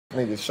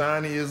Nigga,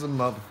 shiny as a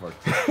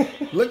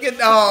motherfucker. Look at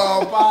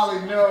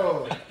Polly,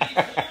 no.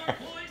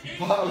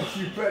 Polly,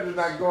 you better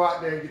not go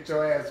out there and get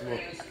your ass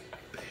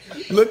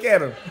whooped. Look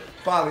at him.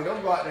 Polly,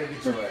 don't go out there and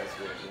get your ass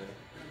whooped,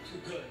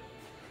 man.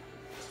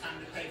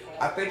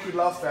 I think he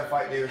lost that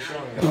fight they were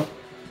showing y'all.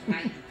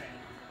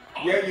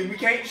 Yeah, we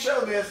can't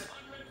show this.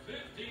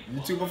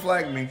 YouTuber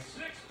flagged me.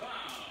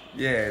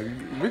 Yeah,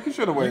 we can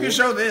show the way. You can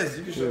show this.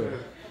 You can show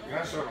this. You're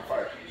not showing the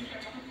fight.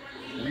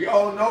 We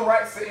own no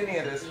rights to any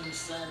of this.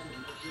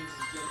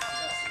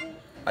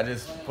 I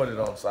just put it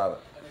on silent.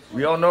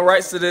 We own no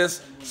rights to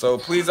this, so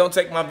please don't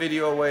take my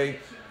video away.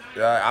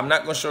 I'm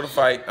not gonna show the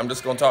fight. I'm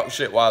just gonna talk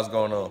shit while it's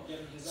going on.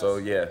 So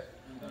yeah,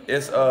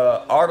 it's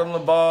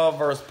Lobov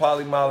versus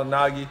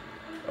Malignaggi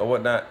or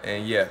whatnot,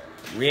 and yeah,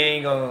 we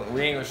ain't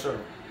gonna show.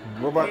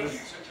 What about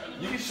this?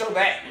 You can show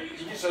that.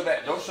 You can show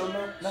that. Don't show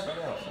nothing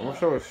else. I'm gonna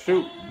show a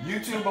shoot.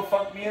 YouTube will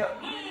fuck me up.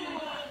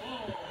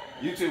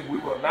 YouTube, we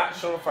will not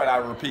show the fight. I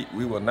repeat,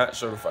 we will not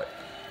show the fight.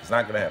 It's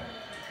not gonna happen.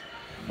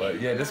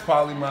 But yeah, this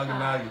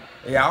Malignaggi.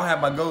 Yeah, I don't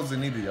have my goals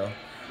in either, y'all.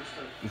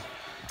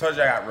 Told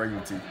you I got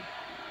regular teeth.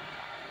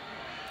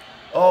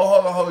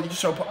 Oh, hold on. You can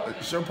show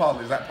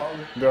Paulie. Is that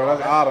Paulie? No,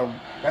 that's Autumn.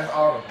 That's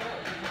Autumn.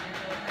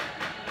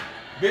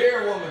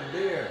 Beer, woman,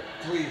 beer,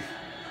 please.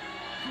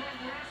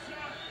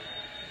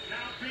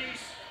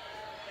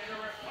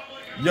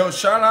 Yo,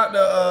 shout out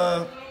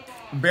to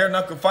Bare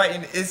Knuckle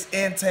Fighting. It's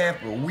in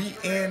Tampa. We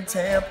in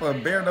Tampa.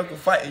 Bare Knuckle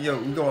Fighting. Yo,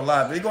 we going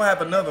live. They gonna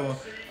have another one.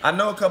 I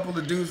know a couple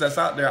of dudes that's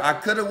out there. I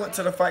could have went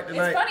to the fight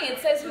tonight. It's funny. It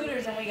says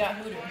Hooters and we got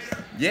Hooters.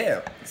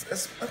 Yeah.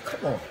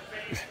 Come on.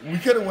 We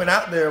could have went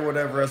out there or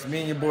whatever else, me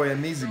and your boy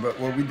Aneezy, but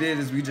what we did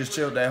is we just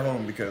chilled at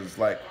home because,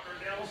 like,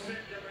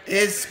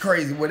 it's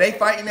crazy. When they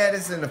fighting at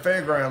us in the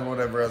fairgrounds or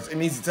whatever else, it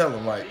needs to tell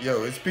them, like,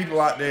 yo, it's people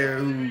out there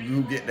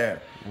who get down.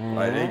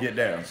 Like, they get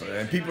down. So,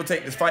 and people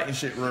take this fighting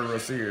shit real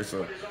serious,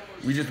 so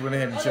we just went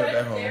ahead and chilled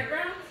at home.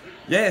 Fairgrounds?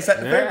 Yeah, it's at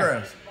the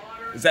fairgrounds.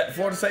 It's at the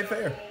Florida State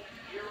Fair.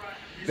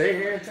 They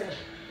here in Tampa.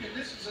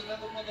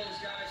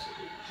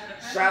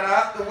 Shout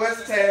out to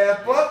West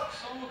Tampa.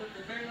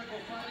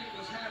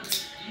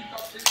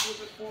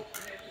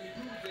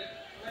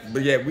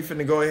 But yeah, we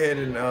finna go ahead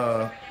and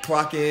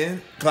clock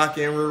in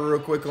real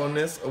quick on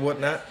this or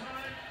whatnot.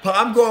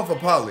 I'm going for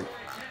Polly.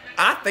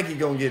 I think he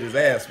gonna get his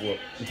ass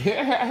whooped.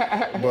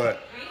 But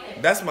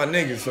that's my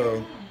nigga,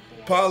 so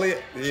Polly,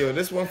 yo,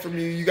 this one from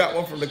you. You got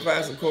one from the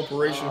Classic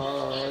Corporation.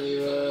 Oh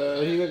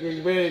yeah, he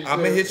looking big. I'm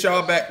gonna hit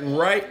y'all back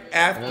right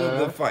after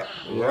the fight.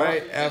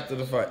 Right after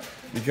the fight.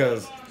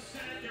 Because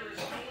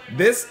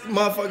this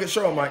motherfucker,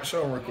 show him, Mike,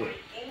 show him real quick.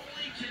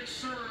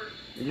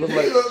 He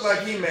look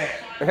like he mad.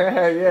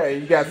 Yeah,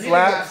 you got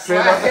slapped.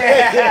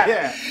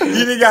 Yeah.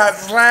 You done got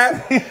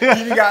slapped. You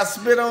done got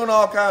spit on,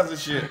 all kinds of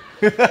shit.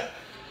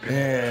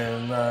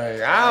 And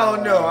like, I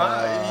don't know.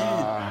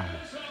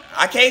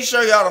 I can't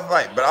show y'all the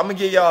fight, but I'm gonna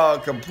give y'all a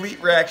complete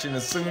reaction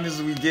as soon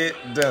as we get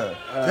done.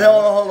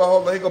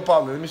 Hold on. Here go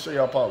Paulie. Let me show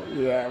y'all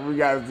Paulie. Yeah, we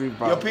gotta see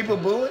Paulie. Yo, people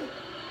booing?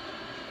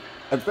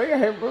 I think I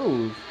hate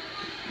boos.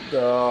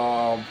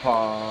 Oh,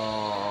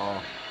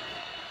 Paul.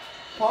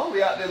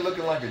 Paulie out there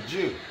looking like a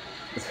Jew.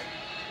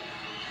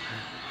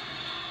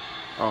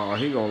 Oh,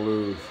 he gonna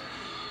lose.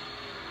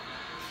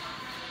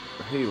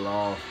 He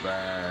lost,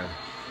 man.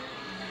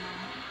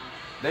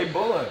 They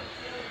bullying.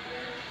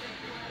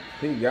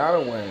 He gotta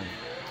win.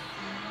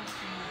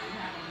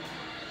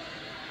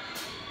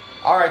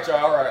 All right,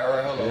 y'all. All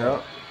right. Hold on.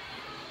 Yep.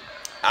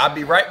 I'll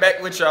be right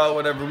back with y'all.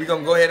 Whatever. We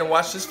gonna go ahead and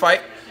watch this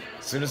fight.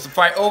 As soon as the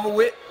fight over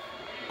with,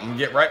 I'm gonna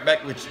get right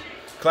back with you.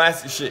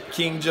 Classic shit.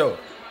 King Joe,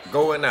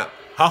 going out.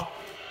 Huh?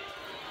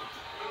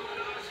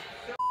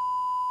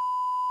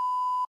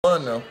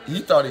 Won though.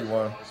 He thought he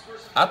won.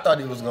 I thought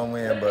he was gonna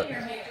win, but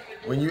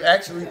when you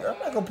actually, I'm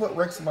not gonna put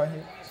Rex in my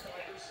head.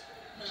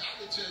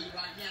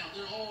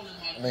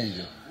 There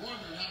you go.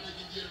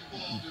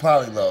 You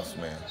probably lost,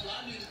 man.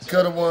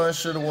 Could have won,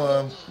 should have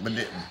won, but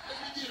didn't.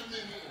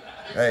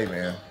 Hey,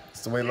 man,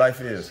 it's the way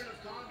life is.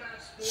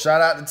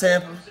 Shout out to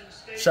Tampa.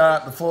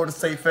 Shout out to Florida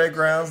State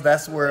Fairgrounds.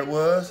 That's where it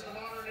was.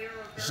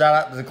 Shout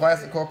out to the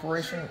Classic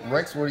Corporation.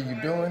 Rex, what are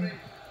you doing?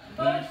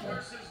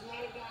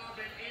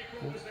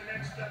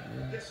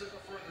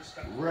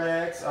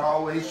 Rex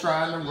always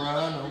trying to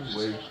run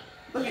away.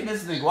 Look at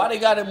this nigga. Why they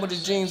got him with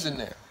his jeans in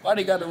there? Why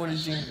they got him with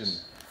his jeans in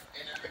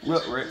there?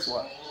 Look, Rex,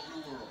 what?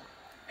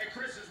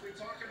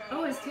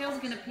 Oh, his tail's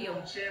gonna peel.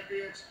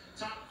 Champions,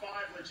 top 5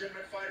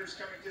 legitimate fighters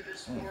coming to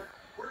this sport.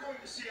 We're going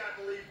to see, I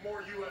believe,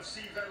 more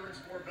UFC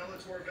veterans, more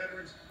Bellator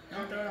veterans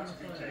coming into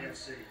the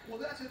KFC. Well,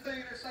 that's the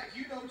thing. It's like,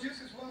 you know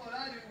just as well as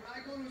I do. When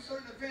I go to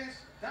certain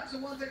events, that's the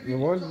one thing. You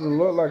want to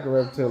look like a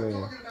reptilian.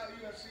 They're talking about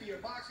UFC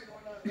or boxing or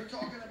whatnot. They're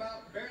talking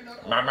about bare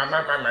knuckle.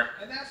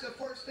 And that's the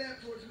first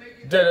step towards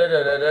making all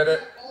the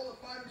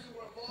fighters who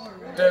are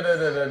involved want to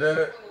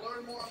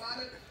learn more about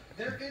it.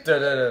 They're interested.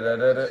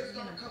 They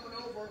start coming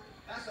over.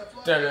 That's a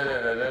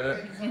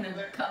He's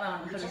gonna cut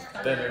on and put his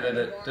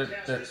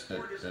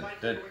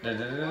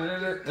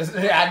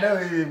I know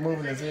he's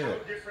moving his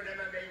head. Different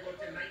MMA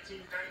looked in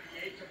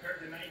 1998 compared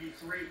to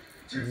 93.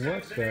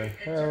 What the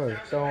hell is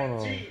going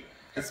on?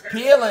 It's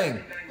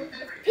peeling.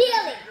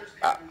 Peeling.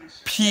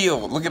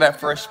 Peel. Look at that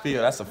fresh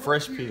peel. That's a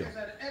fresh peel.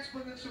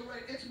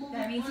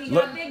 That means he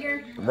Look. got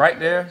bigger. Right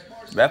there,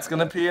 that's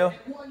gonna peel.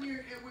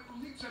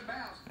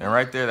 And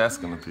right there, that's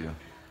gonna peel.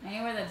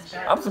 Anywhere that's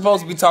dark. I'm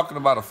supposed to be talking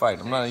about a fight.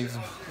 I'm not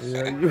even.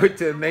 Yeah, you went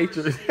to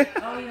nature.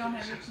 Oh, you don't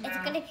have your It's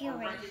gonna peel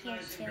right here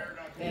too.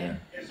 Yeah.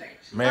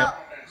 Man. Oh,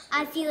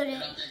 I feel it.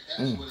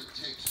 That's what it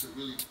takes to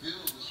really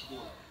build the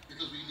sport.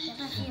 Because we need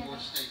to hit more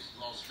states,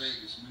 Las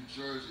Vegas, New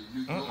Jersey,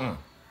 New York.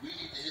 We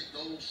need to hit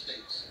those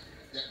states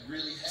that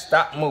really have.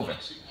 Stop moving.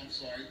 I'm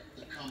sorry,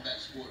 the combat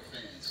sport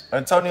fans.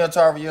 Antonio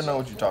Tarver, you know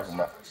what you're talking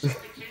about.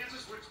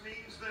 Kansas, which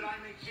means that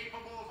I'm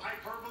incapable of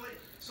hyperbole.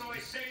 So I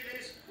say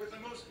this with the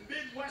most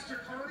Midwestern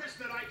earnest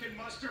that I can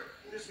muster.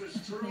 This was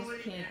truly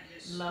This kid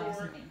an loves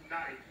historic me.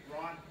 night,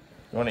 Ron.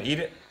 You want to eat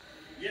it?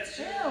 Yes,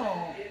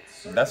 sir.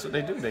 Ew. That's what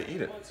they do. They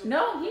eat it.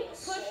 No, he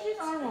pushed his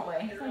arm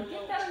away. He's like,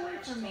 get that away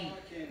from me.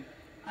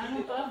 I'm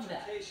above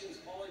that.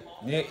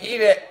 You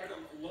eat it.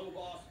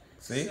 Lobov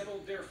See?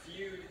 settled their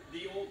feud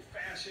the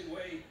old-fashioned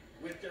way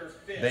with their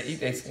fists. They eat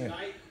their skin.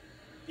 Tonight,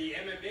 the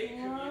MMA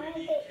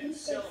community can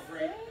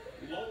celebrate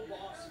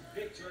Lobov's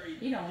victory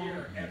You don't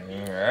here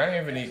at I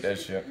ain't even eat that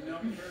shit.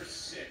 number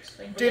 6.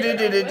 Like, Did it,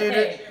 did it, did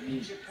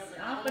it.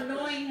 Stop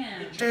annoying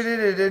him. Did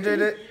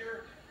it.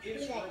 Here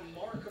is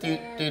remarkable.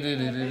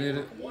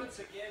 Did Once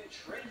again,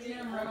 trending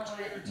Him run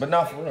away. But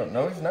not for real.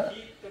 No, he's not.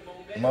 keep the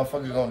The momentum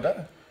motherfucker gonna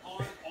die.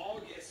 on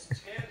August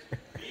 10th.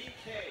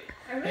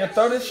 BK Yeah,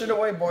 throw this shit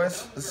away,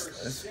 boys.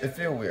 It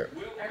feel weird.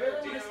 will I go really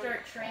want to down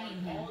start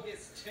training him.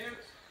 August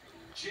 10th,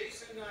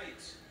 Jason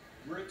Knight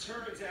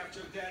returns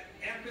after that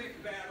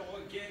epic battle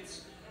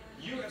against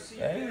UFC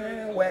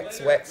veteran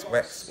Wax. Leonard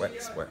Garcia.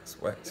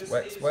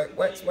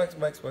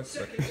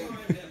 Second time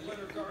that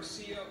Leonard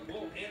Garcia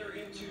will enter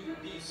into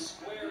the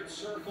squared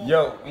circle.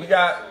 Yo, we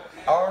got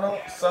Arnold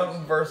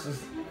Sutton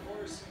versus.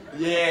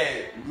 Yeah,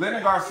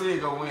 Leonard Garcia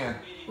gonna win.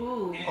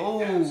 Ooh.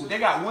 Oh, they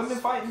got women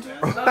fighting too.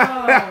 Oh.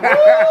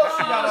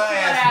 She got her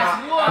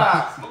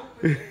ass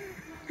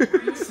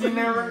knocked out. See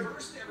never.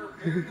 First ever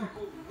bare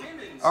knuckle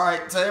women's All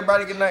right, tell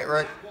everybody good night,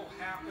 right? will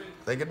happen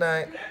Say good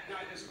night. that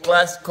night as well.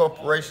 Classic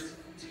Corporation.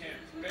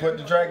 10th. Put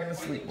the dragon to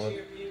sleep,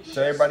 boy.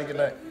 Tell everybody good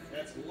night.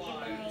 That's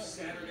live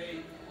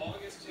Saturday,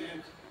 August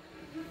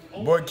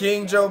 10th. Boy,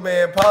 King Joe,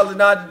 man.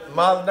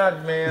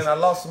 Malignaggi, man. I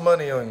lost some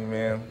money on you,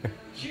 man.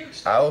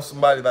 Huge I owe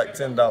somebody like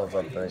 $10,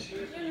 I think.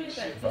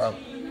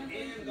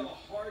 and the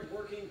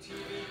hardworking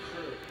TV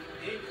crew,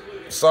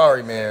 including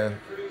Sorry, man.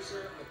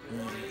 producer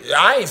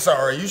I ain't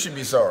sorry. You should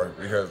be sorry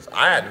because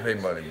I had to pay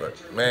money.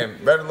 But man,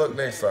 better luck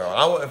next time.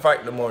 I wouldn't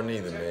fight no more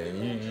neither, man.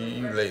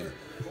 You lazy.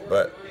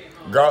 But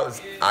regardless,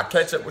 I'll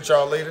catch up with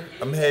y'all later.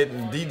 I'm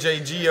heading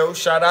DJ Geo.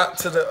 Shout out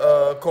to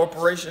the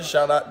corporation.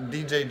 Shout out to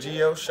DJ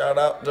Geo. Shout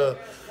out to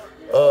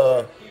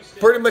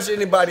pretty much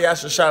anybody I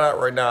should shout out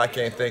right now I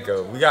can't think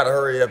of. We gotta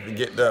hurry up and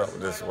get done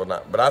with this one.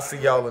 But I'll see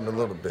y'all in a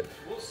little bit.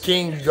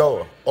 King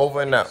Joe,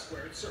 over and out.